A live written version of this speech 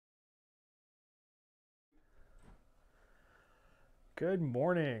Good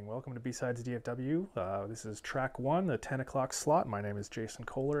morning. Welcome to BSidesDFW. This is track 1, the 10 o'clock slot. My name is Jacen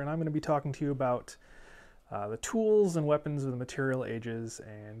Kohler, and I'm going to be talking to you about the tools and weapons of the material ages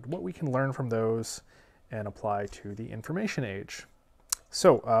and what we can learn from those and apply to the information age.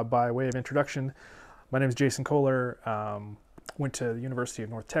 So, by way of introduction, my name is Jacen Kohler. Went to the University of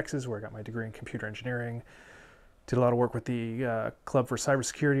North Texas, where I got my degree in computer engineering. Did a lot of work with the Club for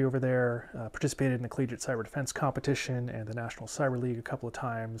Cybersecurity over there, participated in the Collegiate Cyber Defense Competition and the National Cyber League a couple of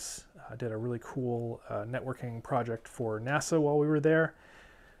times. Did a really cool networking project for NASA while we were there.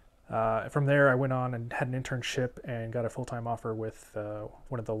 From there, I went on and had an internship and got a full-time offer with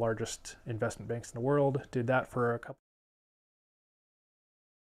one of the largest investment banks in the world. Did that for a couple.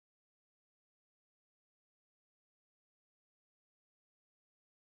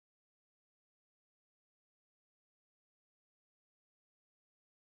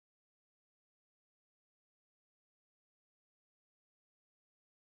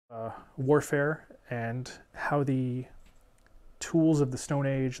 Warfare and how the tools of the Stone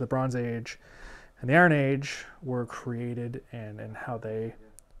Age, the Bronze Age, and the Iron Age were created and how they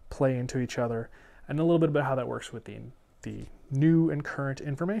play into each other, and a little bit about how that works with the new and current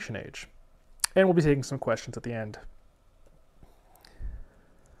information age. And we'll be taking some questions at the end.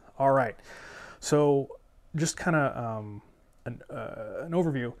 All right, so just kind of an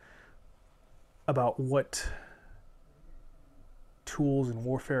overview about what tools in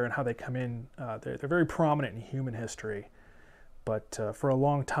warfare and how they come in. They're very prominent in human history, but for a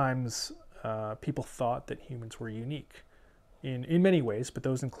long time, people thought that humans were unique in many ways, but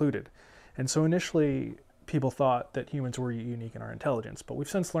those included. And so initially, people thought that humans were unique in our intelligence, but we've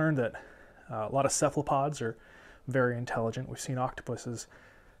since learned that a lot of cephalopods are very intelligent. We've seen octopuses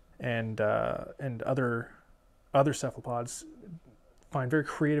and other cephalopods find very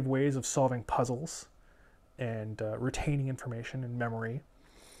creative ways of solving puzzles and retaining information and memory.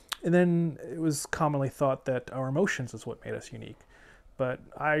 And then it was commonly thought that our emotions is what made us unique. But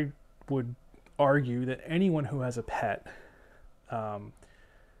I would argue that anyone who has a pet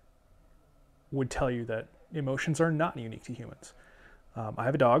would tell you that emotions are not unique to humans. I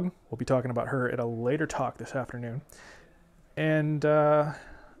have a dog. We'll be talking about her at a later talk this afternoon. And I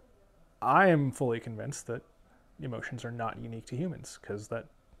am fully convinced that emotions are not unique to humans, because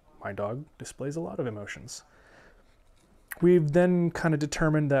my dog displays a lot of emotions. We've then kind of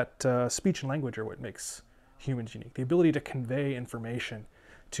determined that speech and language are what makes humans unique, the ability to convey information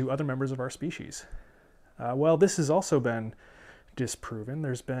to other members of our species. Well, this has also been disproven.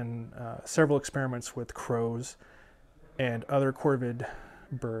 There's been several experiments with crows and other corvid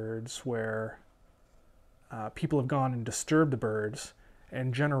birds where people have gone and disturbed the birds,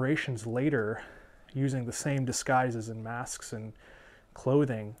 and generations later, using the same disguises and masks and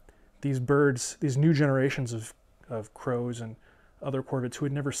clothing, these birds, these new generations of crows and other corvids who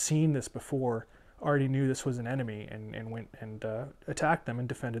had never seen this before, already knew this was an enemy and went and attacked them and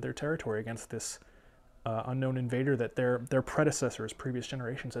defended their territory against this unknown invader that their predecessors, previous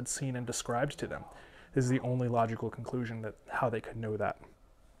generations, had seen and described to them. This is the only logical conclusion that how they could know that.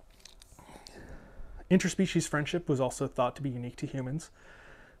 Interspecies friendship was also thought to be unique to humans.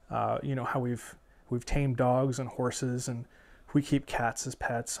 You know how we've tamed dogs and horses, and we keep cats as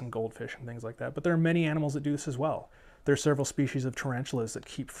pets and goldfish and things like that. But there are many animals that do this as well. There are several species of tarantulas that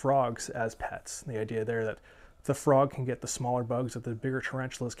keep frogs as pets. The idea there that the frog can get the smaller bugs that the bigger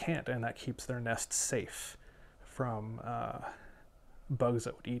tarantulas can't, and that keeps their nests safe from bugs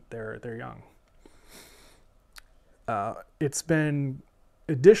that would eat their young. It's been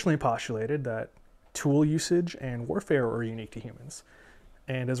additionally postulated that tool usage and warfare are unique to humans.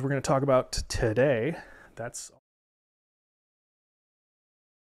 And as we're going to talk about today, that's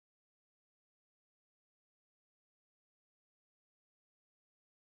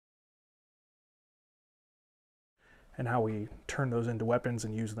and how we turn those into weapons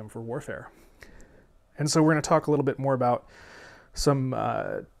and use them for warfare. And so we're going to talk a little bit more about some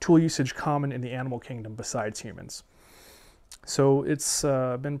tool usage common in the animal kingdom besides humans. So it's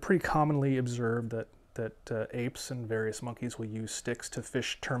been pretty commonly observed that apes and various monkeys will use sticks to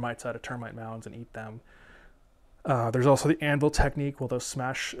fish termites out of termite mounds and eat them. There's also the anvil technique, where they'll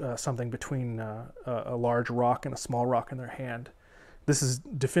smash something between a large rock and a small rock in their hand. This is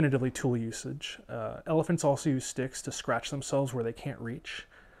definitively tool usage. Elephants also use sticks to scratch themselves where they can't reach,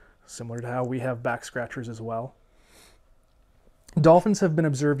 similar to how we have back scratchers as well. Dolphins have been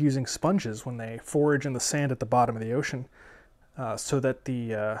observed using sponges when they forage in the sand at the bottom of the ocean, so that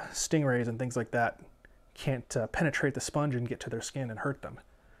the stingrays and things like that can't penetrate the sponge and get to their skin and hurt them.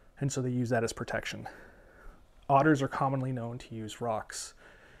 And so they use that as protection. Otters are commonly known to use rocks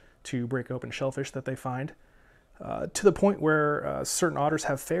to break open shellfish that they find. to the point where certain otters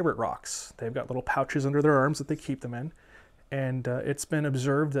have favorite rocks. They've got little pouches under their arms that they keep them in. And it's been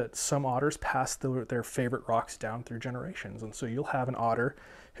observed that some otters pass their favorite rocks down through generations. And so you'll have an otter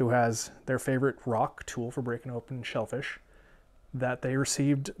who has their favorite rock tool for breaking open shellfish that they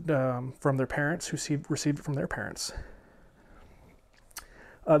received from their parents, who received it from their parents.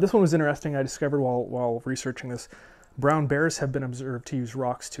 This one was interesting. I discovered while researching this. Brown bears have been observed to use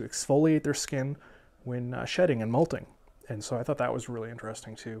rocks to exfoliate their skin when shedding and molting. And so I thought that was really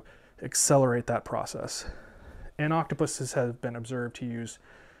interesting to accelerate that process. And octopuses have been observed to use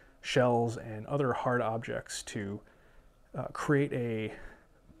shells and other hard objects to create a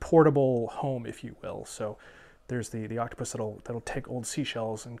portable home, if you will. So there's the octopus that'll take old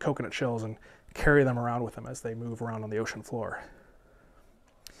seashells and coconut shells and carry them around with them as they move around on the ocean floor.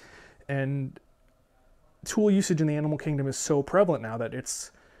 And tool usage in the animal kingdom is so prevalent now that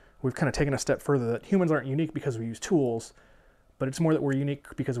we've kind of taken a step further, that humans aren't unique because we use tools, but it's more that we're unique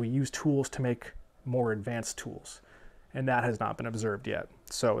because we use tools to make more advanced tools. And that has not been observed yet.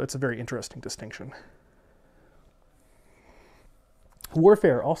 So it's a very interesting distinction.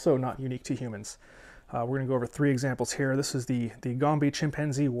 Warfare, also not unique to humans. We're going to go over 3 examples here. This is the Gombe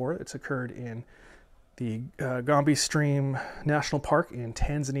chimpanzee war that's occurred in the Gombe Stream National Park in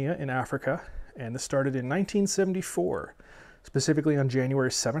Tanzania in Africa. And this started in 1974, specifically on January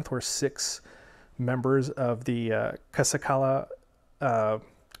 7th, where 6 members of the Kasakala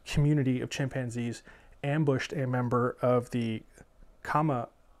community of chimpanzees ambushed a member of the Kama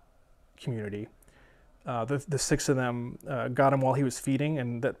community. The 6 of them got him while he was feeding,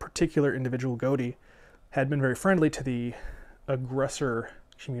 and that particular individual, Godi, had been very friendly to the aggressor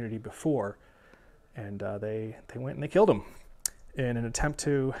community before, and they went and they killed him in an attempt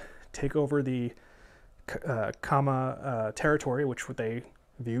to take over the Kama territory, which they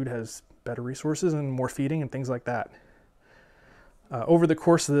viewed as better resources and more feeding and things like that. Over the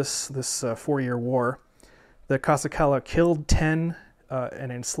course of this 4-year war, the Kasakala killed 10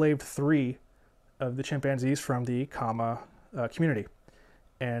 and enslaved 3 of the chimpanzees from the Kama community.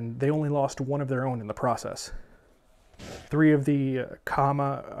 And they only lost 1 of their own in the process. 3 of the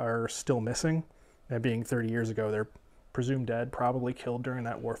Kama are still missing. That being 30 years ago, they're presumed dead, probably killed during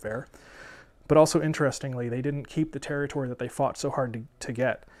that warfare. But also interestingly, they didn't keep the territory that they fought so hard to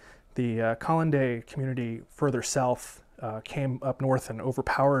get. The Kalande community further south came up north and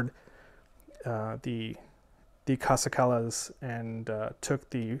overpowered the Kasakalas and took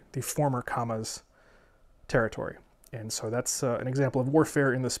the former Kama's territory. And so that's an example of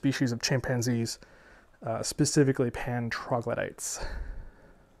warfare in the species of chimpanzees, specifically pan troglodytes.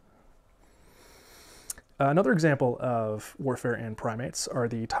 Another example of warfare in primates are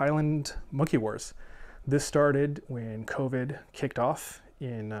the Thailand monkey wars. This started when COVID kicked off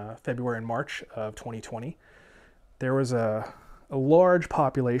in February and March of 2020. There was a large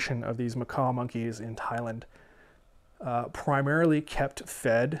population of these macaw monkeys in Thailand, primarily kept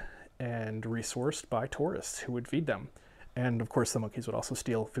fed and resourced by tourists who would feed them. And of course the monkeys would also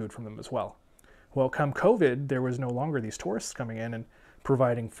steal food from them as well. Well, come COVID, there was no longer these tourists coming in and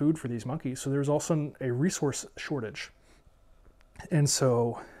providing food for these monkeys, so there was also a resource shortage. And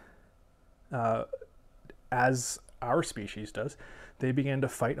so, as our species does, they began to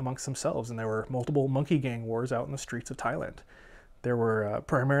fight amongst themselves, and there were multiple monkey gang wars out in the streets of Thailand. There were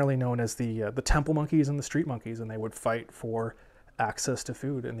primarily known as the temple monkeys and the street monkeys, and they would fight for access to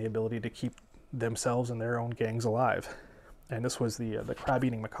food and the ability to keep themselves and their own gangs alive. And this was the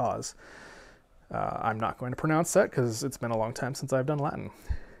crab-eating macaws. I'm not going to pronounce that because it's been a long time since I've done Latin.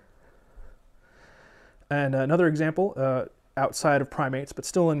 And another example, outside of primates, but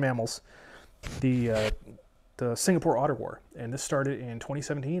still in mammals, the Singapore Otter War. And this started in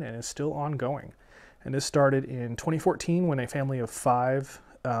 2017 and is still ongoing. And this started in 2014 when a family of 5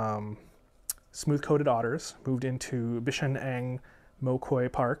 smooth-coated otters moved into Bishan Ang Mo Koi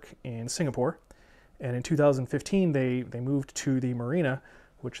Park in Singapore. And in 2015, they moved to the marina,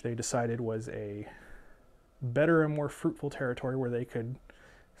 which they decided was a better and more fruitful territory where they could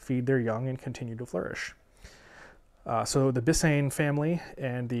feed their young and continue to flourish. So the Bishan family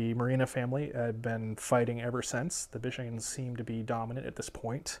and the Marina family had been fighting ever since. The Bishans seem to be dominant at this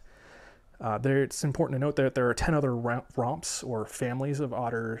point. It's important to note that there are 10 other romps or families of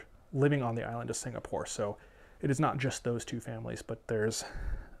otter living on the island of Singapore. So it is not just those 2 families, but there's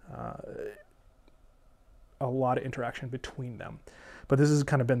a lot of interaction between them. But this has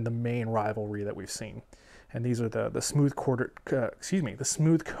kind of been the main rivalry that we've seen. And these are the smooth-coated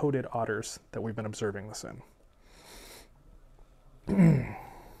otters that we've been observing this in.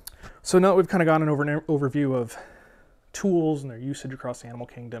 So now that we've kind of gone over an overview of tools and their usage across the animal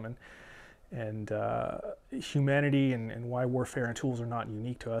kingdom, and humanity and why warfare and tools are not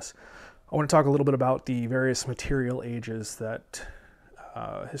unique to us, I want to talk a little bit about the various material ages that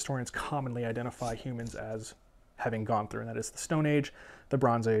historians commonly identify humans as having gone through, and that is the Stone Age, the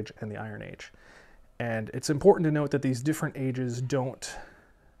Bronze Age, and the Iron Age. And it's important to note that these different ages don't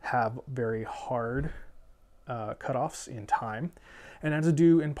have very hard cutoffs in time, and that's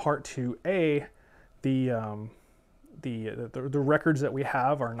due in part to the records that we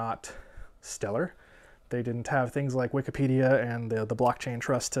have are not stellar. They didn't have things like Wikipedia and the blockchain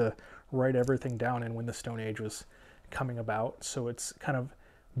trust to write everything down in when the Stone Age was coming about, so it's kind of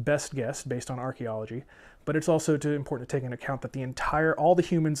best guessed based on archaeology. But it's also important to take into account that all the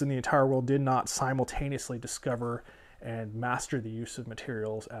humans in the entire world did not simultaneously discover and master the use of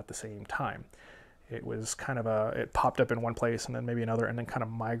materials at the same time. It was kind of it popped up in one place and then maybe another, and then kind of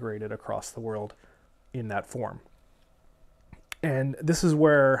migrated across the world in that form. And this is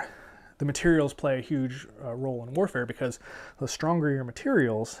where the materials play a huge role in warfare, because the stronger your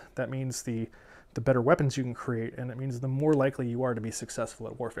materials, that means the better weapons you can create, and it means the more likely you are to be successful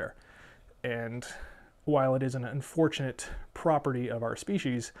at warfare. And while it is an unfortunate property of our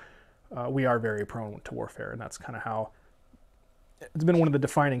species, we are very prone to warfare, and that's kind of how it's been one of the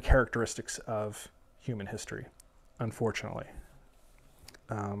defining characteristics of human history, unfortunately.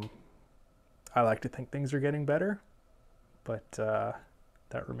 I like to think things are getting better, but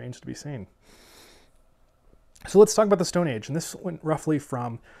that remains to be seen. So let's talk about the Stone Age, and this went roughly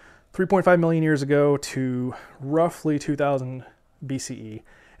from 3.5 million years ago to roughly 2000 BCE,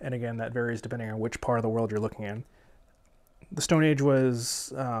 and again that varies depending on which part of the world you're looking in. The Stone Age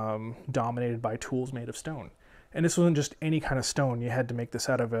was dominated by tools made of stone, and this wasn't just any kind of stone. You had to make this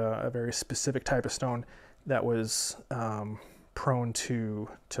out of a very specific type of stone that was prone to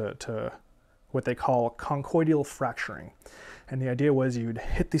what they call conchoidal fracturing. And the idea was you'd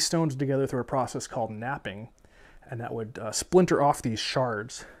hit these stones together through a process called knapping, and that would splinter off these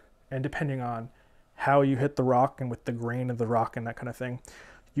shards. And depending on how you hit the rock and with the grain of the rock and that kind of thing,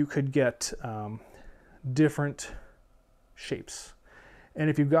 you could get different shapes. And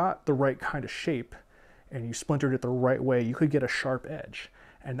if you got the right kind of shape and you splintered it the right way, you could get a sharp edge.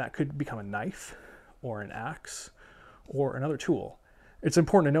 And that could become a knife or an axe or another tool. It's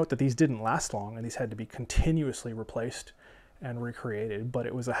important to note that these didn't last long, and these had to be continuously replaced and recreated, but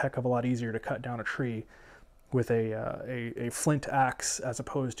it was a heck of a lot easier to cut down a tree with a flint axe as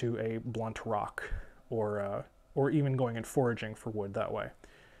opposed to a blunt rock, or even going and foraging for wood that way.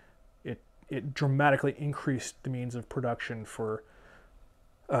 It dramatically increased the means of production for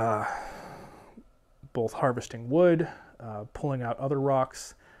both harvesting wood, pulling out other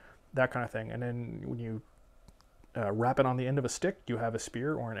rocks, that kind of thing. And then when you wrap it on the end of a stick, you have a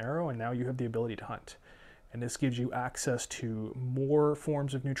spear or an arrow, and now you have the ability to hunt. And this gives you access to more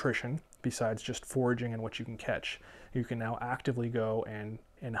forms of nutrition besides just foraging and what you can catch. You can now actively go and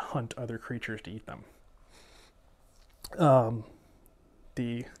hunt other creatures to eat them.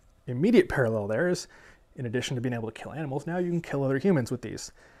 The immediate parallel there is, in addition to being able to kill animals, now you can kill other humans with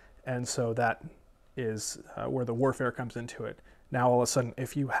these. And so that is where the warfare comes into it. Now all of a sudden,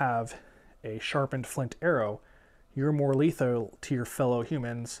 if you have a sharpened flint arrow, you're more lethal to your fellow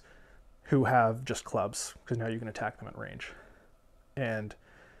humans who have just clubs, because now you can attack them at range. And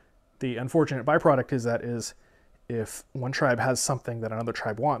the unfortunate byproduct is if one tribe has something that another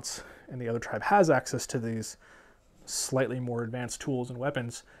tribe wants, and the other tribe has access to these slightly more advanced tools and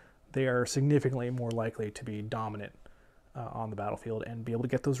weapons, they are significantly more likely to be dominant on the battlefield and be able to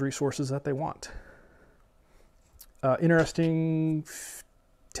get those resources that they want. Interesting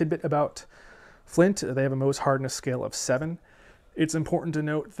tidbit about flint: they have a Mohs hardness scale of 7. It's important to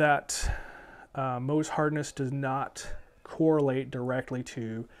note that Mohs hardness does not correlate directly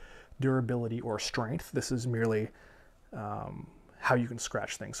to durability or strength. This is merely how you can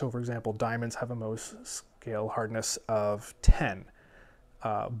scratch things. So for example, diamonds have a Mohs scale hardness of 10.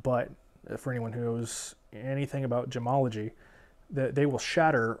 But for anyone who knows anything about gemology, they will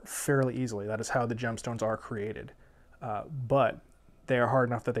shatter fairly easily. That is how the gemstones are created. But they are hard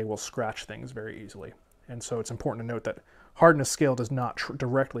enough that they will scratch things very easily. And so it's important to note that hardness scale does not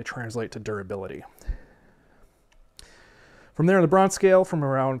directly translate to durability. From there, on the bronze scale, from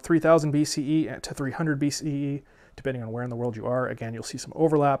around 3000 BCE to 300 BCE, depending on where in the world you are, again, you'll see some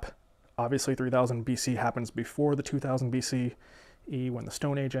overlap. Obviously, 3000 BC happens before the 2000 BCE when the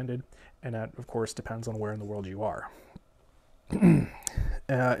Stone Age ended, and that, of course, depends on where in the world you are.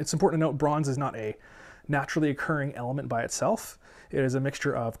 It's important to note bronze is not a naturally occurring element by itself. It is a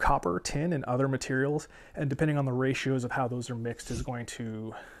mixture of copper, tin, and other materials, and depending on the ratios of how those are mixed is going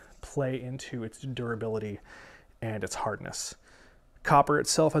to play into its durability and its hardness. Copper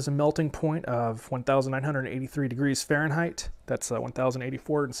itself has a melting point of 1,983 degrees Fahrenheit. That's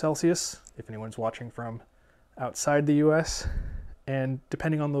 1,084 in Celsius, if anyone's watching from outside the US. And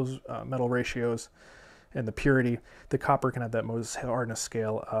depending on those metal ratios and the purity, the copper can have that Mohs hardness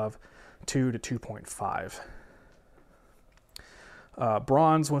scale of 2 to 2.5.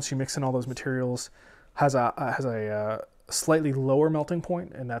 Bronze, once you mix in all those materials, has a slightly lower melting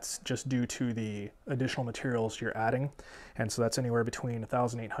point, and that's just due to the additional materials you're adding. And so that's anywhere between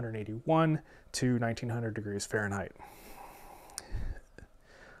 1,881 to 1,900 degrees Fahrenheit.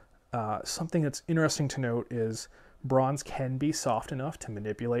 Something that's interesting to note is bronze can be soft enough to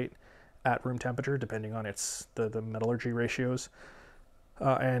manipulate at room temperature, depending on the metallurgy ratios.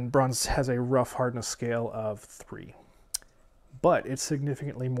 And bronze has a rough hardness scale of 3. But it's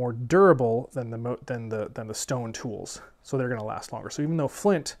significantly more durable than the stone tools, so they're going to last longer. So even though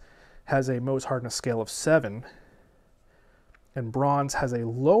flint has a Mohs hardness scale of 7, and bronze has a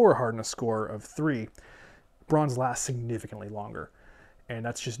lower hardness score of 3, bronze lasts significantly longer, and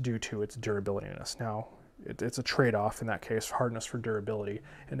that's just due to its durability-ness. Now, it's a trade-off in that case, hardness for durability,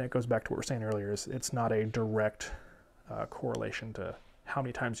 and that goes back to what we were saying earlier, is it's not a direct correlation to how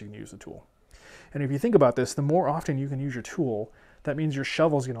many times you can use the tool. And if you think about this, the more often you can use your tool, that means your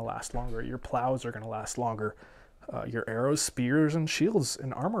shovel's going to last longer, your plows are going to last longer, your arrows, spears, and shields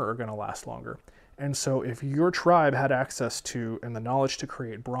and armor are going to last longer. And so if your tribe had access to and the knowledge to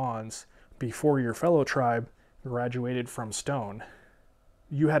create bronze before your fellow tribe graduated from stone,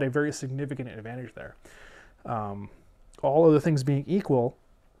 you had a very significant advantage there. All other things being equal,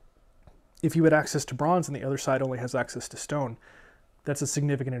 if you had access to bronze and the other side only has access to stone, that's a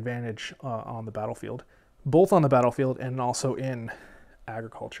significant advantage on the battlefield, both on the battlefield and also in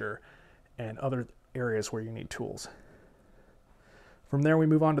agriculture and other areas where you need tools. From there, we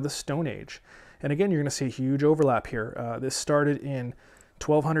move on to the Stone Age. And again, you're going to see a huge overlap here. This started in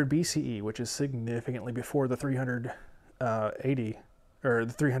 1200 BCE, which is significantly before the 300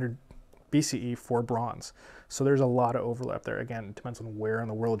 BCE for bronze. So there's a lot of overlap there. Again, it depends on where in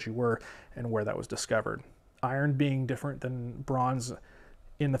the world you were and where that was discovered. Iron being different than bronze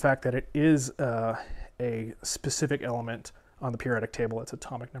in the fact that it is a specific element on the periodic table. It's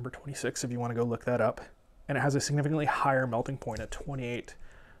atomic number 26 if you want to go look that up. And it has a significantly higher melting point at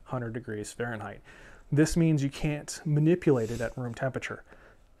 2,800 degrees Fahrenheit. This means you can't manipulate it at room temperature.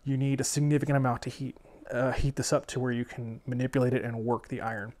 You need a significant amount to heat this up to where you can manipulate it and work the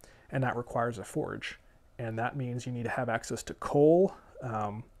iron. And that requires a forge. And that means you need to have access to coal,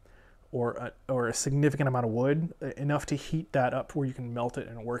 or a significant amount of wood, enough to heat that up where you can melt it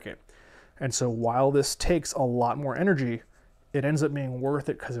and work it. And so while this takes a lot more energy, it ends up being worth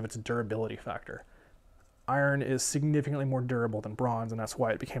it because of its durability factor. Iron is significantly more durable than bronze, and that's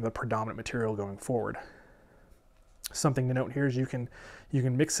why it became the predominant material going forward. Something to note here is you can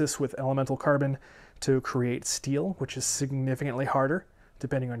mix this with elemental carbon to create steel, which is significantly harder,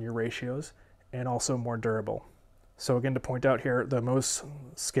 depending on your ratios, and also more durable. So again, to point out here, the Mohs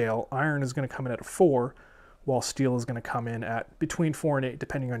scale, iron is going to come in at a 4, while steel is going to come in at between 4 and 8,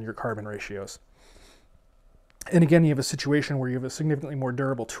 depending on your carbon ratios. And again, you have a situation where you have a significantly more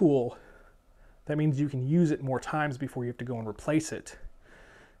durable tool. That means you can use it more times before you have to go and replace it.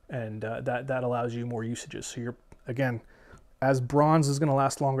 And that allows you more usages. So you're, again, as bronze is going to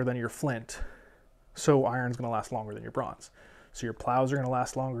last longer than your flint, so iron is going to last longer than your bronze. So your plows are going to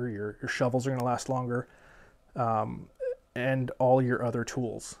last longer, your shovels are going to last longer, and all your other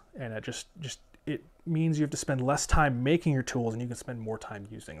tools. And it means you have to spend less time making your tools and you can spend more time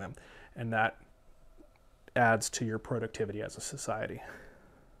using them. And that adds to your productivity as a society.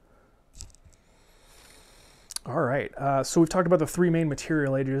 All right, so we've talked about the 3 main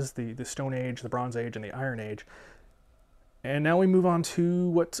material ages, the Stone Age, the Bronze Age, and the Iron Age. And now we move on to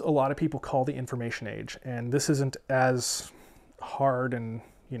what a lot of people call the Information Age. And this isn't as hard and,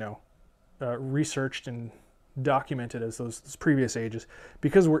 researched and documented as those previous ages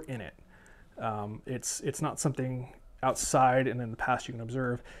because we're in it. It's not something outside and in the past you can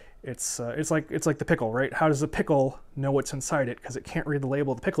observe. It's like the pickle, right? How does the pickle know what's inside it? Because it can't read the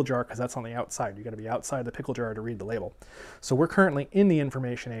label of the pickle jar because that's on the outside. You got to be outside the pickle jar to read the label. So we're currently in the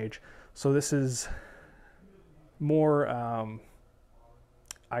Information Age. So this is more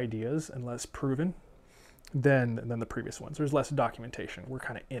ideas and less proven than the previous ones. There's less documentation. We're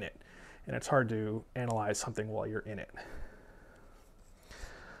kind of in it, and it's hard to analyze something while you're in it.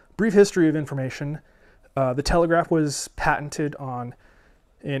 Brief history of information. The telegraph was patented in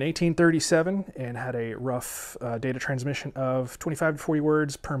 1837 and had a rough data transmission of 25 to 40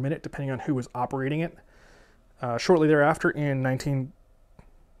 words per minute, depending on who was operating it. Shortly thereafter,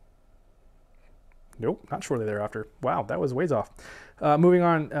 Nope, not shortly thereafter. Wow, that was ways off. Moving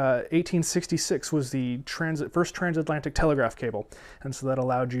on, 1866 was the first transatlantic telegraph cable, and so that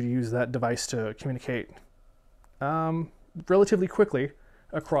allowed you to use that device to communicate relatively quickly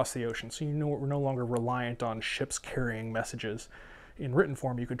across the ocean. So we're no longer reliant on ships carrying messages in written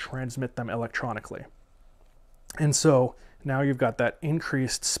form. You could transmit them electronically. And so now you've got that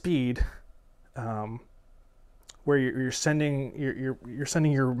increased speed where you're sending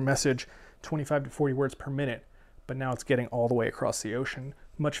your message 25 to 40 words per minute, but now it's getting all the way across the ocean,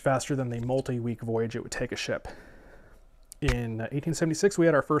 much faster than the multi-week voyage it would take a ship. In 1876, we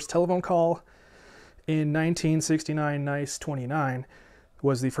had our first telephone call. In 1969, NICE 29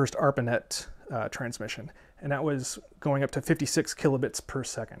 was the first ARPANET transmission, and that was going up to 56 kilobits per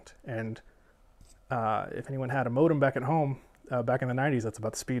second. And if anyone had a modem back at home, back in the 90s, that's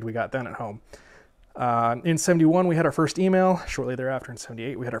about the speed we got then at home. In 71, we had our first email. Shortly thereafter, in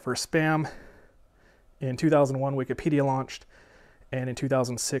 78, we had our first spam. In 2001, Wikipedia launched. And in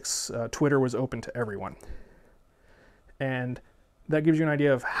 2006, Twitter was open to everyone. And that gives you an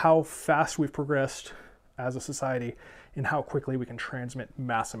idea of how fast we've progressed as a society and how quickly we can transmit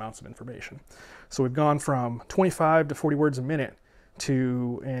mass amounts of information. So we've gone from 25 to 40 words a minute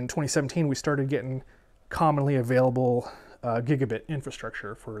to, in 2017, we started getting commonly available gigabit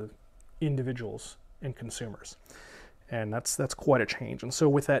infrastructure for individuals and consumers. And that's quite a change. And so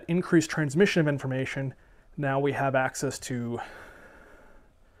with that increased transmission of information, now we have access to,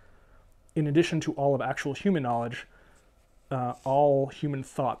 in addition to all of actual human knowledge, all human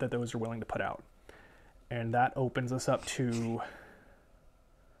thought that those are willing to put out. And that opens us up to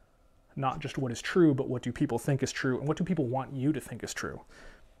not just what is true, but what do people think is true, and what do people want you to think is true.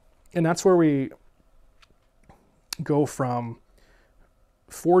 And that's where we go from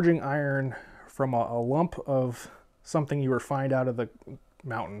forging iron from a lump of something you were find out of the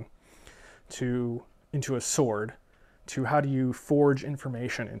mountain into a sword, to how do you forge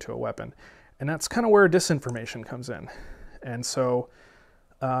information into a weapon. And that's kind of where disinformation comes in. And so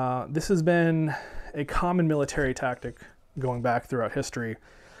this has been a common military tactic going back throughout history.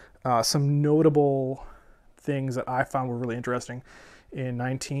 Some notable things that I found were really interesting. In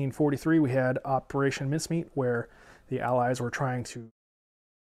 1943, we had Operation Mincemeat, where the Allies were trying to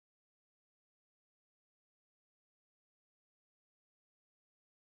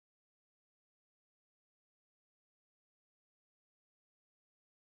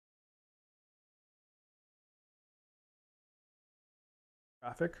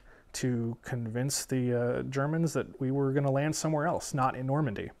traffic to convince the Germans that we were going to land somewhere else, not in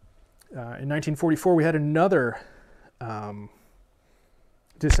Normandy. In 1944, we had another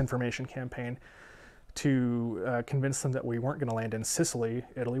disinformation campaign to convince them that we weren't going to land in Sicily,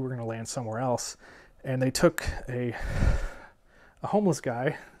 Italy, we were going to land somewhere else. And they took a homeless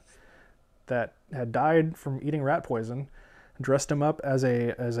guy that had died from eating rat poison, dressed him up as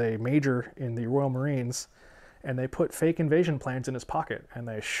a major in the Royal Marines, and they put fake invasion plans in his pocket, and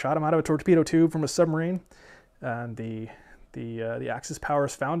they shot him out of a torpedo tube from a submarine. And the Axis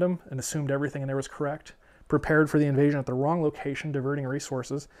powers found him and assumed everything in there was correct, prepared for the invasion at the wrong location, diverting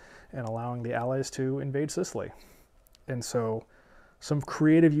resources and allowing the Allies to invade Sicily. And so some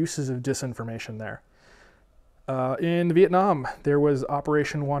creative uses of disinformation there. In Vietnam, there was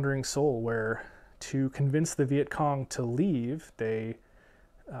Operation Wandering Soul, where to convince the Viet Cong to leave, they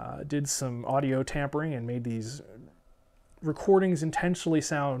did some audio tampering and made these recordings intentionally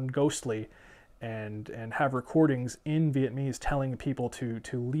sound ghostly, and have recordings in Vietnamese telling people to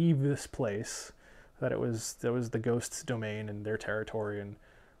leave this place, that was the ghosts' domain and their territory, and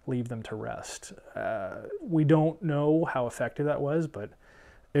leave them to rest. We don't know how effective that was, but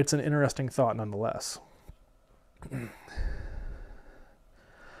it's an interesting thought nonetheless.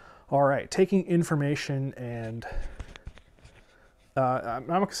 All right, taking information and I'm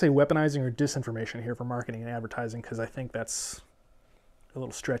not going to say weaponizing or disinformation here for marketing and advertising, because I think that's a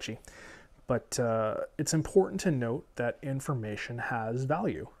little stretchy. But it's important to note that information has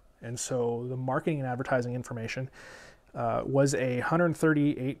value. And so the marketing and advertising information was a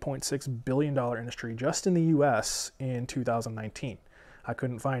 $138.6 billion industry just in the US in 2019. I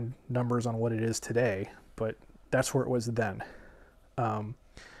couldn't find numbers on what it is today, but that's where it was then.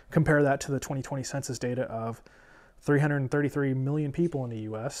 Compare that to the 2020 census data of 333 million people in the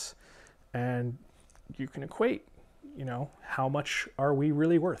US, and you can equate, how much are we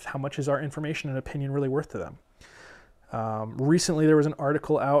really worth? How much is our information and opinion really worth to them? Recently, there was an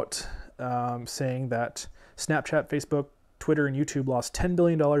article out saying that Snapchat, Facebook, Twitter, and YouTube lost $10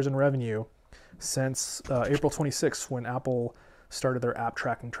 billion in revenue since April 26th, when Apple started their app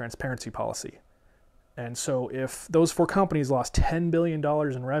tracking transparency policy. And so if those four companies lost $10 billion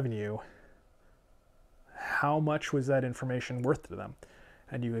in revenue, how much was that information worth to them?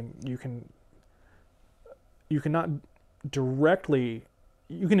 And you cannot directly,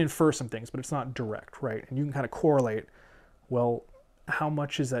 you can infer some things, but it's not direct, right? And you can kind of correlate, well, how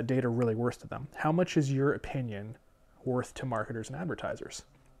much is that data really worth to them? How much is your opinion worth to marketers and advertisers?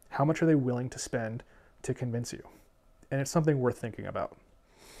 How much are they willing to spend to convince you? And it's something worth thinking about.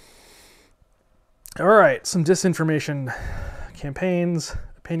 All right, some disinformation campaigns,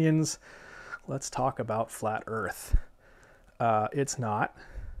 opinions. Let's talk about flat Earth. It's not.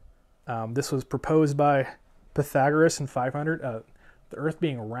 This was proposed by Pythagoras in 500. The Earth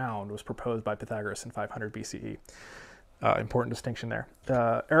being round was proposed by Pythagoras in 500 BCE. Important distinction there.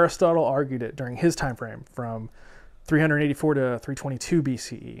 Aristotle argued it during his time frame from 384 to 322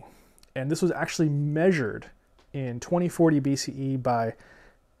 BCE. And this was actually measured in 2040 BCE by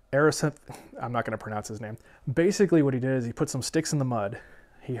I'm not going to pronounce his name. Basically what he did is he put some sticks in the mud.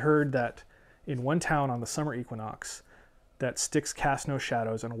 He heard that in one town on the summer equinox, that sticks cast no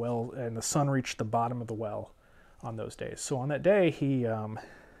shadows and the sun reached the bottom of the well on those days. So on that day, he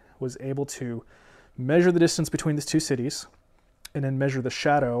was able to measure the distance between these two cities and then measure the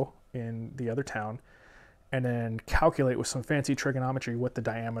shadow in the other town and then calculate with some fancy trigonometry what the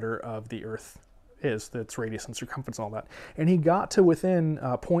diameter of the Earth is, its radius and circumference and all that. And he got to within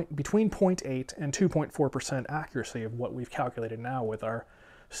between 0.8 and 2.4% accuracy of what we've calculated now with our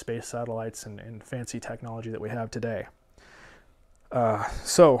space satellites and fancy technology that we have today.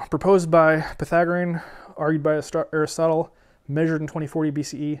 So, proposed by Pythagorean, argued by Aristotle, measured in 2040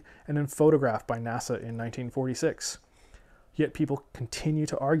 BCE, and then photographed by NASA in 1946. Yet people continue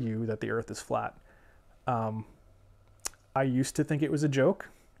to argue that the Earth is flat. I used to think it was a joke,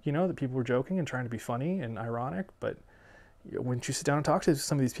 that people were joking and trying to be funny and ironic, but when you sit down and talk to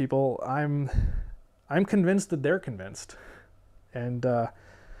some of these people, I'm convinced that they're convinced. And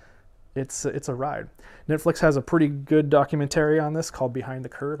it's a ride. Netflix has a pretty good documentary on this called Behind the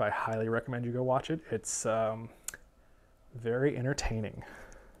Curve. I highly recommend you go watch it. It's very entertaining.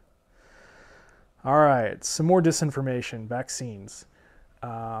 All right, some more disinformation, vaccines.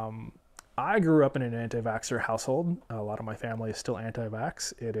 I grew up in an anti-vaxxer household. A lot of my family is still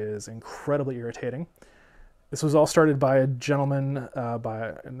anti-vax. It is incredibly irritating. This was all started by a gentleman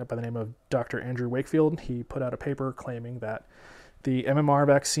by the name of Dr. Andrew Wakefield. He put out a paper claiming that the MMR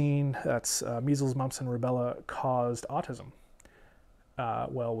vaccine, that's measles, mumps, and rubella, caused autism.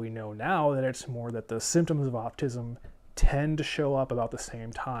 Well, we know now that it's more that the symptoms of autism tend to show up about the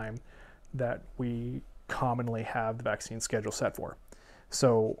same time that we commonly have the vaccine schedule set for.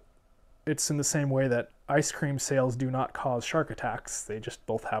 So it's in the same way that ice cream sales do not cause shark attacks. They just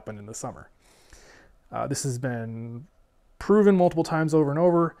both happen in the summer. This has been proven multiple times over and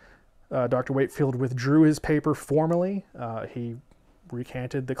over. Dr. Wakefield withdrew his paper formally. He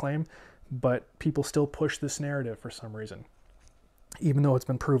recanted the claim, but people still push this narrative for some reason, even though it's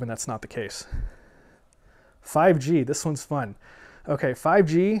been proven that's not the case. 5G, this one's fun. Okay,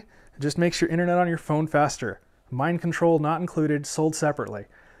 5G just makes your internet on your phone faster. Mind control not included, sold separately.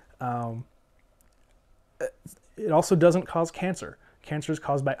 It also doesn't cause cancer. Cancer is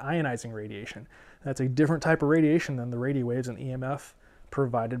caused by ionizing radiation. That's a different type of radiation than the radio waves and EMF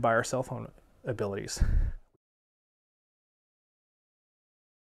provided by our cell phone abilities.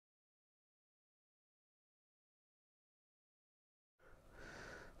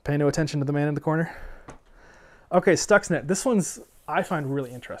 Pay no attention to the man in the corner. Okay, Stuxnet. This one's I find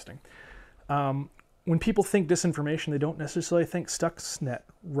really interesting. When people think disinformation, they don't necessarily think Stuxnet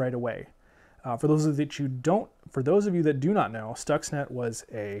right away. For those of you that do not know, Stuxnet was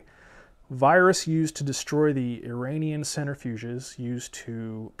a virus used to destroy the Iranian centrifuges used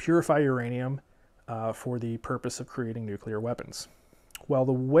to purify uranium for the purpose of creating nuclear weapons. Well,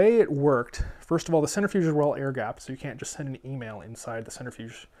 the way it worked, first of all, the centrifuges were all air-gapped, so you can't just send an email inside the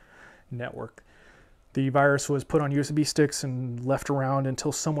centrifuge network. The virus was put on USB sticks and left around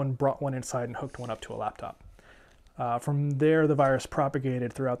until someone brought one inside and hooked one up to a laptop. From there, the virus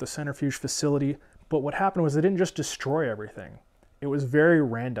propagated throughout the centrifuge facility, but what happened was it didn't just destroy everything. It was very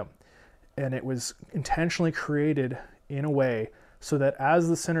random, and it was intentionally created in a way so that as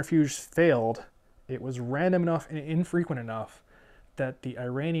the centrifuge failed, it was random enough and infrequent enough that the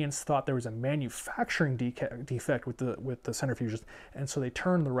Iranians thought there was a manufacturing defect with the centrifuges, and so they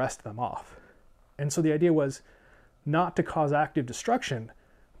turned the rest of them off. And so the idea was not to cause active destruction,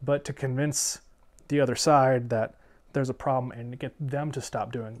 but to convince the other side that there's a problem and get them to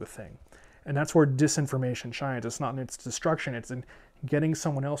stop doing the thing. And that's where disinformation shines. It's not in its destruction, it's in getting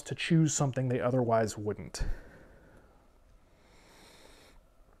someone else to choose something they otherwise wouldn't.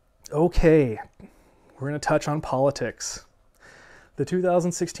 Okay, we're going to touch on politics. The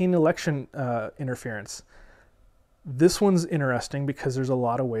 2016 election interference. This one's interesting because there's a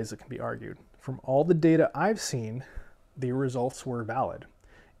lot of ways it can be argued. From all the data I've seen, the results were valid.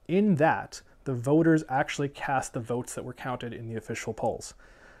 In that, the voters actually cast the votes that were counted in the official polls.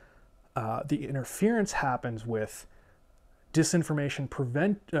 The interference happens with disinformation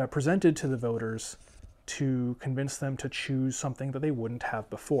presented to the voters to convince them to choose something that they wouldn't have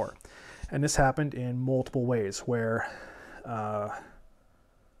before. And this happened in multiple ways, where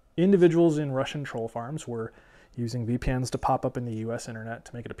individuals in Russian troll farms were using VPNs to pop up in the US internet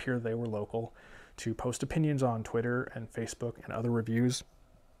to make it appear they were local, to post opinions on Twitter and Facebook and other reviews.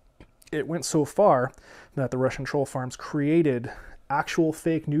 It went so far that the Russian troll farms created actual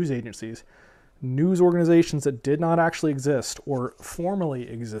fake news agencies, news organizations that did not actually exist or formally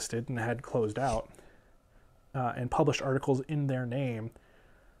existed and had closed out, and published articles in their name.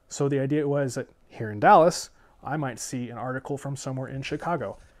 So the idea was that here in Dallas, I might see an article from somewhere in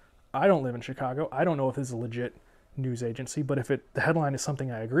Chicago. I don't live in Chicago. I don't know if it's a legit news agency, but if the headline is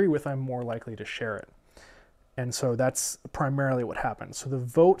something I agree with, I'm more likely to share it. And so that's primarily what happened. So the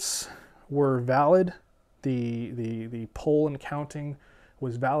votes were valid. The poll and counting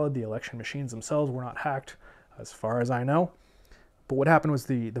was valid. The election machines themselves were not hacked, as far as I know. But what happened was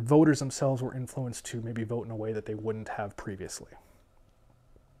the voters themselves were influenced to maybe vote in a way that they wouldn't have previously.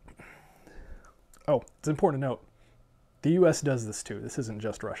 Oh, it's important to note, the US does this too. This isn't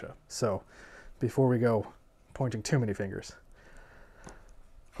just Russia. So before we go pointing too many fingers.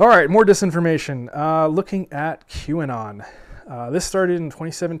 All right, more disinformation. Looking at QAnon. This started in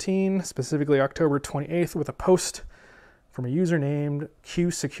 2017, specifically October 28th, with a post from a user named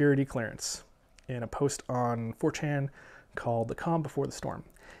Q Security Clearance in a post on 4chan called The Calm Before the Storm.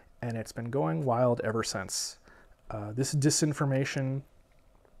 And it's been going wild ever since. This disinformation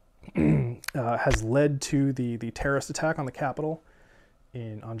has led to the terrorist attack on the Capitol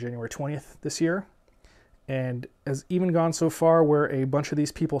on January 20th this year, and has even gone so far where a bunch of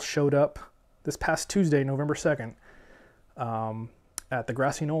these people showed up this past Tuesday, November 2nd, at the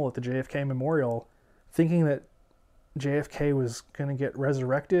grassy knoll at the JFK Memorial, thinking that JFK was going to get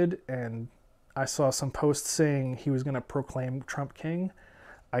resurrected, and I saw some posts saying he was going to proclaim Trump king.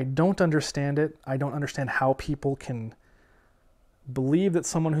 I don't understand it. I don't understand how people can believe that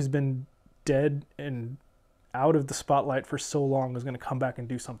someone who's been dead and out of the spotlight for so long is going to come back and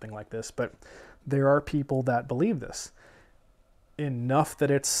do something like this. But there are people that believe this enough that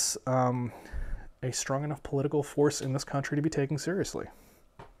it's a strong enough political force in this country to be taken seriously.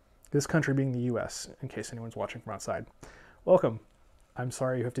 This country being the US, in case anyone's watching from outside. Welcome. I'm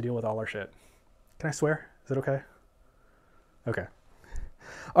sorry you have to deal with all our shit. Can I swear? Is it okay? Okay.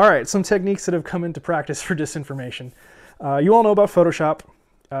 All right, some techniques that have come into practice for disinformation. You all know about Photoshop.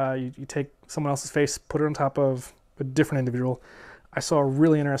 You take someone else's face, put it on top of a different individual. I saw a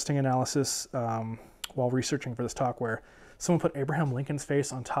really interesting analysis while researching for this talk where someone put Abraham Lincoln's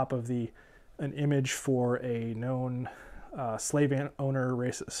face on top of an image for a known slave owner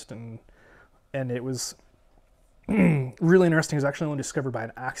racist, and it was really interesting. It was actually only discovered by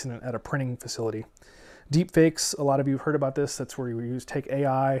an accident at a printing facility. Deepfakes, a lot of you have heard about this. That's where you take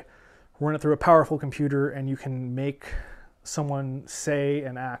AI, run it through a powerful computer, and you can make someone say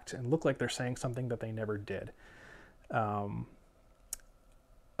and act and look like they're saying something that they never did.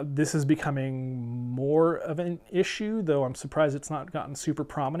 This is becoming more of an issue, though I'm surprised it's not gotten super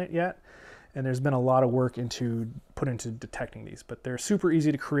prominent yet. And there's been a lot of work put into detecting these, but they're super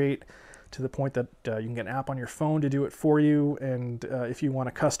easy to create to the point that you can get an app on your phone to do it for you. And if you want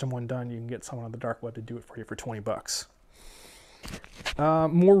a custom one done, you can get someone on the dark web to do it for you for 20 bucks.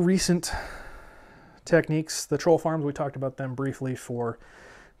 More recent techniques, the troll farms, we talked about them briefly for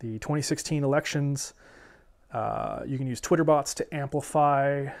the 2016 elections. You can use Twitter bots to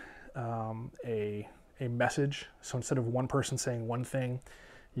amplify a message. So instead of one person saying one thing,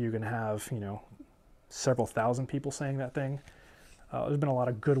 you can have, several thousand people saying that thing. There's been a lot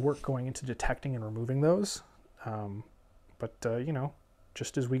of good work going into detecting and removing those. But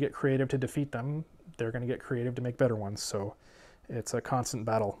just as we get creative to defeat them, they're going to get creative to make better ones. So it's a constant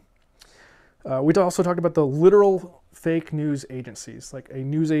battle. We also talked about the literal fake news agencies, like a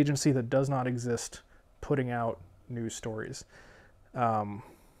news agency that does not exist putting out news stories. And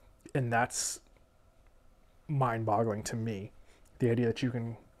that's mind-boggling to me. The idea that you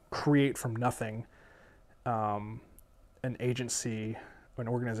can create from nothing an agency, an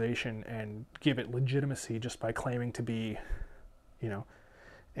organization, and give it legitimacy just by claiming to be,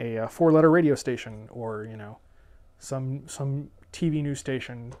 a four-letter radio station or, some TV news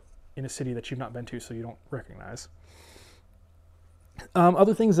station in a city that you've not been to, so you don't recognize.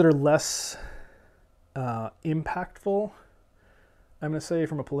 Other things that are less impactful I'm going to say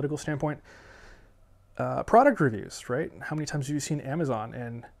from a political standpoint, product reviews, right? How many times have you seen Amazon?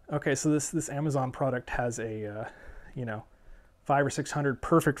 And okay, so this Amazon product has a, 500 or 600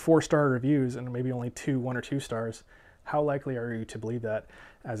 perfect 4-star reviews and maybe only 1 or 2 stars. How likely are you to believe that,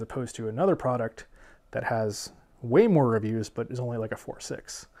 as opposed to another product that has way more reviews but is only like a 4 or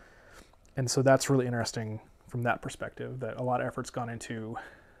 6? And so that's really interesting from that perspective, that a lot of effort's gone into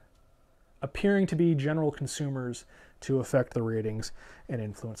appearing to be general consumers to affect the ratings and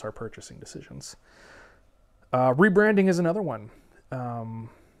influence our purchasing decisions. Rebranding is another one.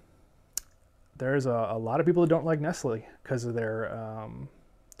 There's a lot of people that don't like Nestle because of their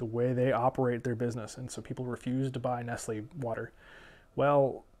the way they operate their business, and so people refuse to buy Nestle water.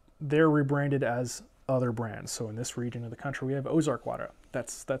 Well, they're rebranded as other brands. So in this region of the country, we have Ozark water.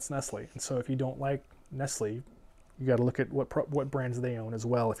 That's Nestle. And so if you don't like Nestle, you got to look at what brands they own as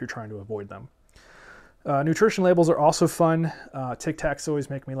well if you're trying to avoid them. Nutrition labels are also fun. Tic Tacs always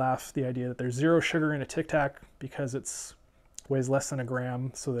make me laugh. The idea that there's 0 sugar in a Tic Tac because it's weighs less than a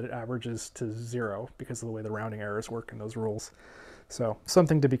gram, so that it averages to 0 because of the way the rounding errors work in those rules. So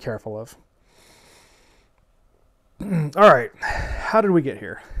something to be careful of. All right, how did we get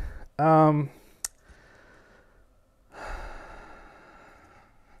here?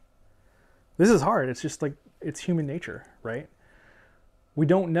 This is hard. It's just like, it's human nature, right? We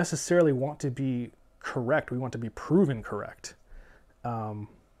don't necessarily want to be correct. We want to be proven correct.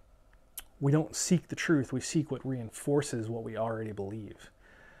 We don't seek the truth. We seek what reinforces what we already believe.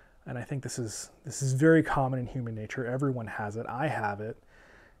 And I think this is very common in human nature. Everyone has it. I have it.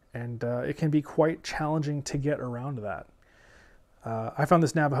 And it can be quite challenging to get around that. I found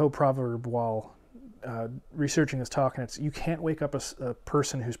this Navajo proverb while researching this talk, and it's, you can't wake up a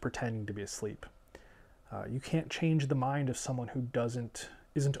person who's pretending to be asleep. You can't change the mind of someone who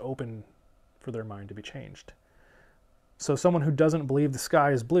isn't open for their mind to be changed. So someone who doesn't believe the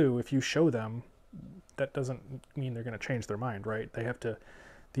sky is blue, if you show them, that doesn't mean they're going to change their mind, right? The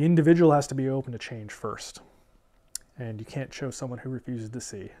individual has to be open to change first. And you can't show someone who refuses to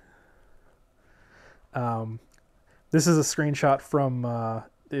see. This is a screenshot from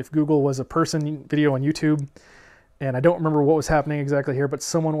If Google Was a Person video on YouTube. And I don't remember what was happening exactly here, but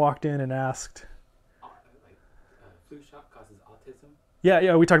someone walked in and asked... flu shot causes autism?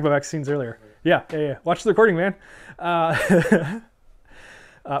 Yeah, we talked about vaccines earlier. Right. Yeah. Watch the recording, man.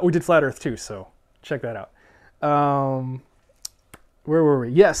 We did Flat Earth too, so check that out. Where were we?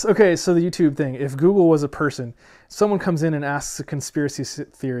 Yes, okay, so the YouTube thing. If Google was a person, someone comes in and asks a conspiracy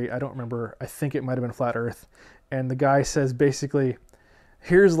theory. I don't remember. I think it might have been Flat Earth. And the guy says basically,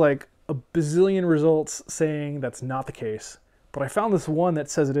 here's like a bazillion results saying that's not the case, but I found this one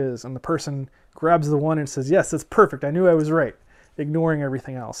that says it is. And the person grabs the one and says, yes, that's perfect. I knew I was right, ignoring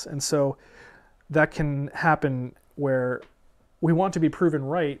everything else. And so that can happen where we want to be proven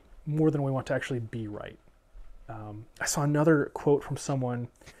right more than we want to actually be right. I saw another quote from someone,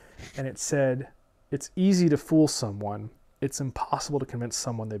 and it said, it's easy to fool someone. It's impossible to convince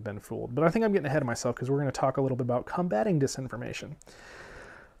someone they've been fooled. But I think I'm getting ahead of myself because we're going to talk a little bit about combating disinformation.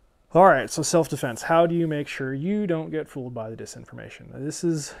 All right, so self-defense. How do you make sure you don't get fooled by the disinformation? Now, this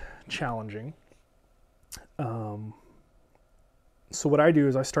is challenging. So what I do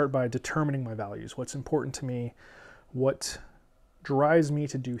is I start by determining my values. What's important to me? What drives me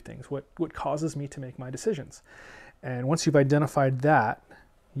to do things? What causes me to make my decisions? And once you've identified that,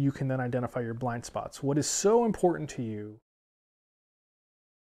 you can then identify your blind spots. What is so important to you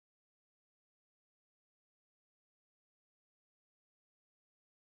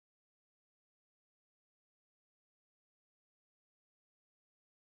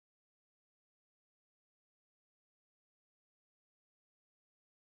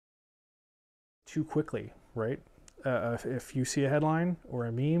too quickly, right? If you see a headline or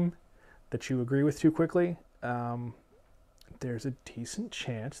a meme that you agree with too quickly, there's a decent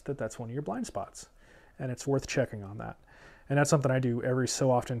chance that that's one of your blind spots, and it's worth checking on that. And that's something I do every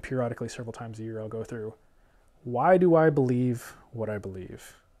so often, periodically, several times a year. I'll go through, why do I believe what I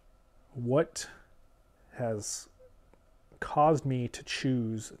believe? What has caused me to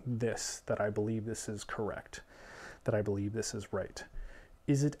choose this, that I believe this is correct, that I believe this is right?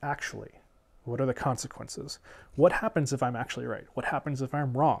 Is it actually? What are the consequences? What happens if I'm actually right? What happens if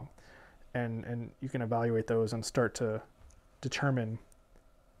I'm wrong? And you can evaluate those and start to determine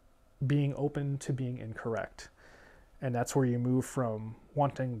being open to being incorrect. And that's where you move from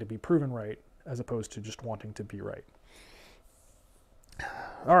wanting to be proven right as opposed to just wanting to be right.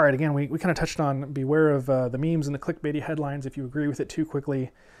 All right, again, we kind of touched on beware of the memes and the clickbaity headlines. If you agree with it too quickly,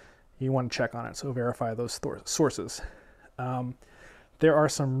 you want to check on it, so verify those sources. There are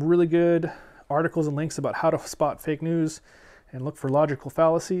some really good articles and links about how to spot fake news and look for logical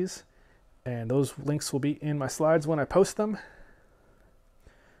fallacies. And those links will be in my slides when I post them.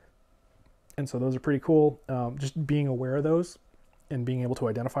 And so those are pretty cool. Just being aware of those and being able to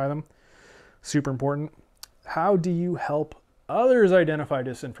identify them, super important. How do you help others identify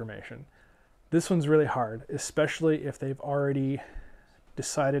disinformation? This one's really hard, especially if they've already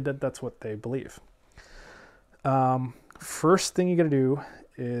decided that that's what they believe. First thing you got to do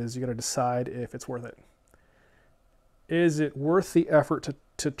is you got to decide if it's worth it. Is it worth the effort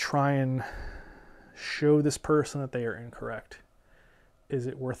to try and show this person that they are incorrect? Is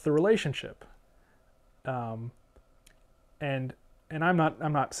it worth the relationship? And I'm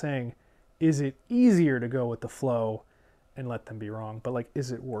not saying, is it easier to go with the flow and let them be wrong, but like,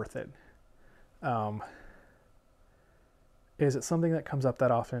 is it worth it? Is it something that comes up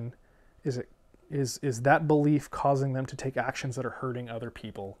that often? Is that belief causing them to take actions that are hurting other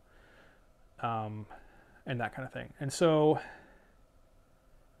people? And that kind of thing. And so,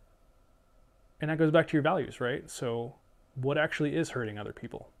 and that goes back to your values, right? So what actually is hurting other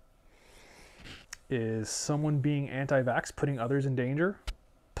people? Is someone being anti-vax putting others in danger?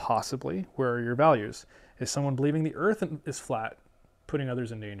 Possibly. Where are your values? Is someone believing the earth is flat putting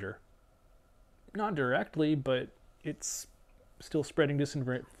others in danger? Not directly, but it's still spreading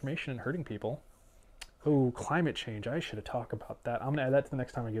disinformation and hurting people. Oh, climate change. I should have talked about that. I'm going to add that to the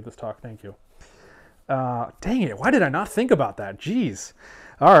next time I give this talk. Thank you. Dang it. Why did I not think about that? Jeez.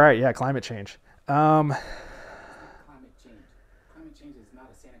 All right. Yeah, climate change. Climate change. Climate change is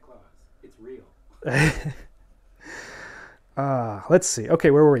not a Santa Claus. It's real. Let's see. Okay,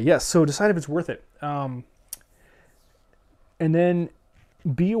 where were we? Yes, so decide if it's worth it. And then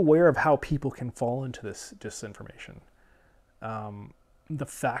be aware of how people can fall into this disinformation. The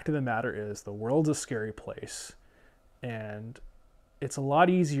fact of the matter is the world's a scary place, and it's a lot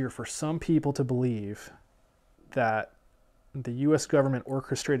easier for some people to believe that the US government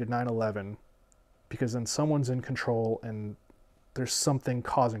orchestrated 9/11 because then someone's in control and there's something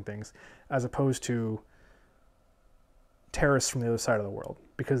causing things, as opposed to terrorists from the other side of the world,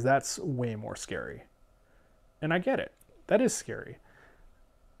 because that's way more scary. And I get it. That is scary.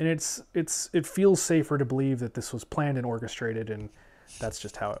 And it feels safer to believe that this was planned and orchestrated and that's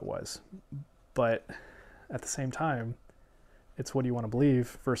just how it was. But at the same time, it's what do you want to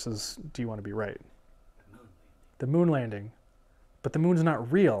believe versus do you want to be right? The moon landing. But the moon's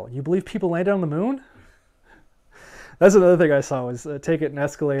not real. You believe people landed on the moon? That's another thing I saw was take it and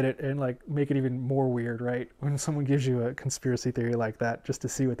escalate it and like make it even more weird, right? When someone gives you a conspiracy theory like that, just to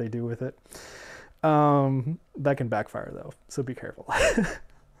see what they do with it. That can backfire though, so be careful.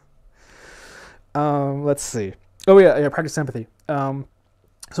 Let's see. Oh yeah, practice empathy.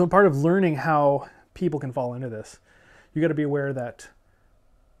 So part of learning how people can fall into this, you got to be aware that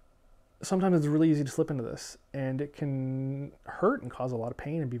sometimes it's really easy to slip into this, and it can hurt and cause a lot of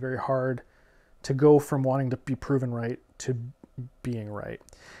pain and be very hard to go from wanting to be proven right to being right.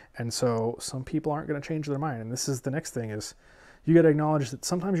 And so some people aren't going to change their mind. And this is the next thing is you got to acknowledge that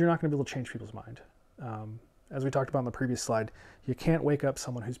sometimes you're not going to be able to change people's mind. As we talked about in the previous slide, you can't wake up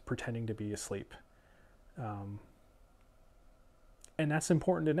someone who's pretending to be asleep. And that's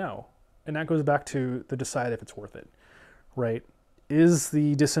important to know. And that goes back to the decide if it's worth it, right? Is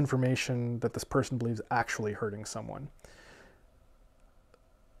the disinformation that this person believes actually hurting someone?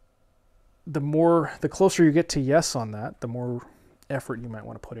 The closer you get to yes on that, the more effort you might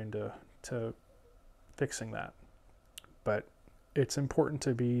want to put into fixing that. But it's important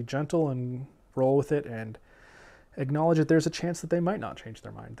to be gentle and roll with it and acknowledge that there's a chance that they might not change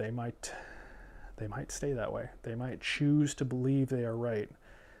their mind. They might stay that way. They might choose to believe they are right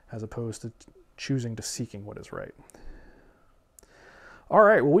as opposed to choosing to seeking what is right. All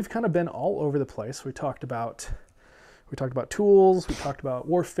right, well, we've kind of been all over the place. We talked about tools, we talked about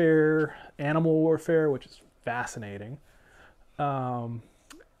warfare, animal warfare, which is fascinating. And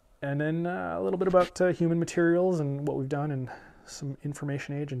then a little bit about human materials and what we've done in some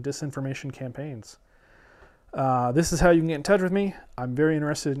information age and disinformation campaigns. This is how you can get in touch with me. I'm very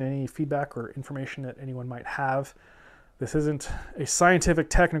interested in any feedback or information that anyone might have. This isn't a scientific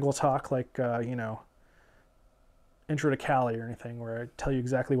technical talk like, Intro to Cali or anything where I tell you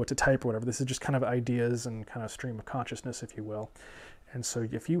exactly what to type or whatever. This is just kind of ideas and kind of stream of consciousness, if you will. And so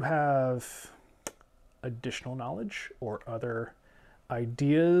if you have additional knowledge or other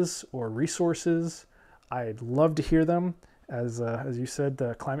ideas or resources, I'd love to hear them. As you said,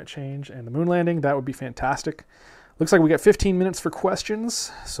 the climate change and the moon landing, that would be fantastic. Looks like we got 15 minutes for questions,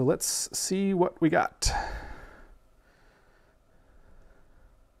 so let's see what we got.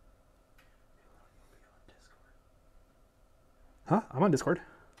 Huh? I'm on Discord.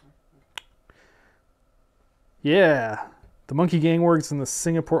 Yeah. The monkey gang wars and the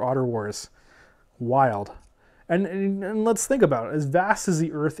Singapore otter wars. Wild. And let's think about it. As vast as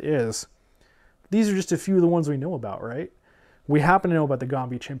the Earth is, these are just a few of the ones we know about, right? We happen to know about the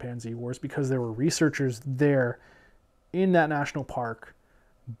Gombe chimpanzee wars because there were researchers there in that national park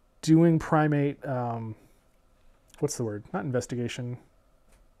doing primate, what's the word? Not investigation.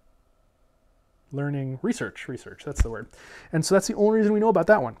 Learning, research, that's the word. And so that's the only reason we know about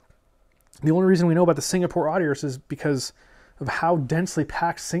that one. The only reason we know about the Singapore otters is because of how densely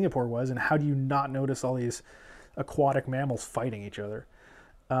packed Singapore was, and how do you not notice all these aquatic mammals fighting each other?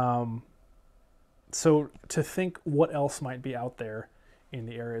 So to think what else might be out there in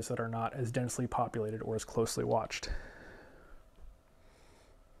the areas that are not as densely populated or as closely watched.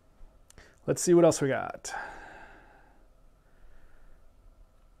 Let's see what else we got.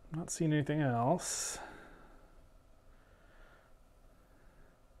 Not seeing anything else.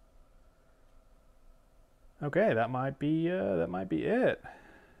 Okay, that might be it.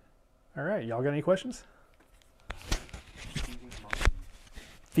 All right, y'all got any questions?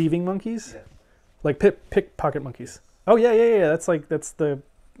 Thieving monkeys? Yes. Like pickpocket monkeys. Oh yeah. That's the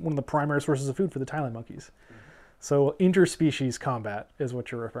one of the primary sources of food for the Thailand monkeys. Mm-hmm. So interspecies combat is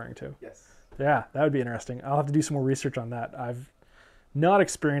what you're referring to. Yes. Yeah, that would be interesting. I'll have to do some more research on that. I've not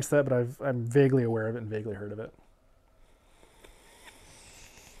experienced that, but I'm vaguely aware of it and vaguely heard of it.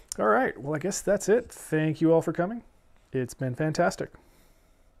 All right, well, I guess that's it. Thank you all for coming. It's been fantastic.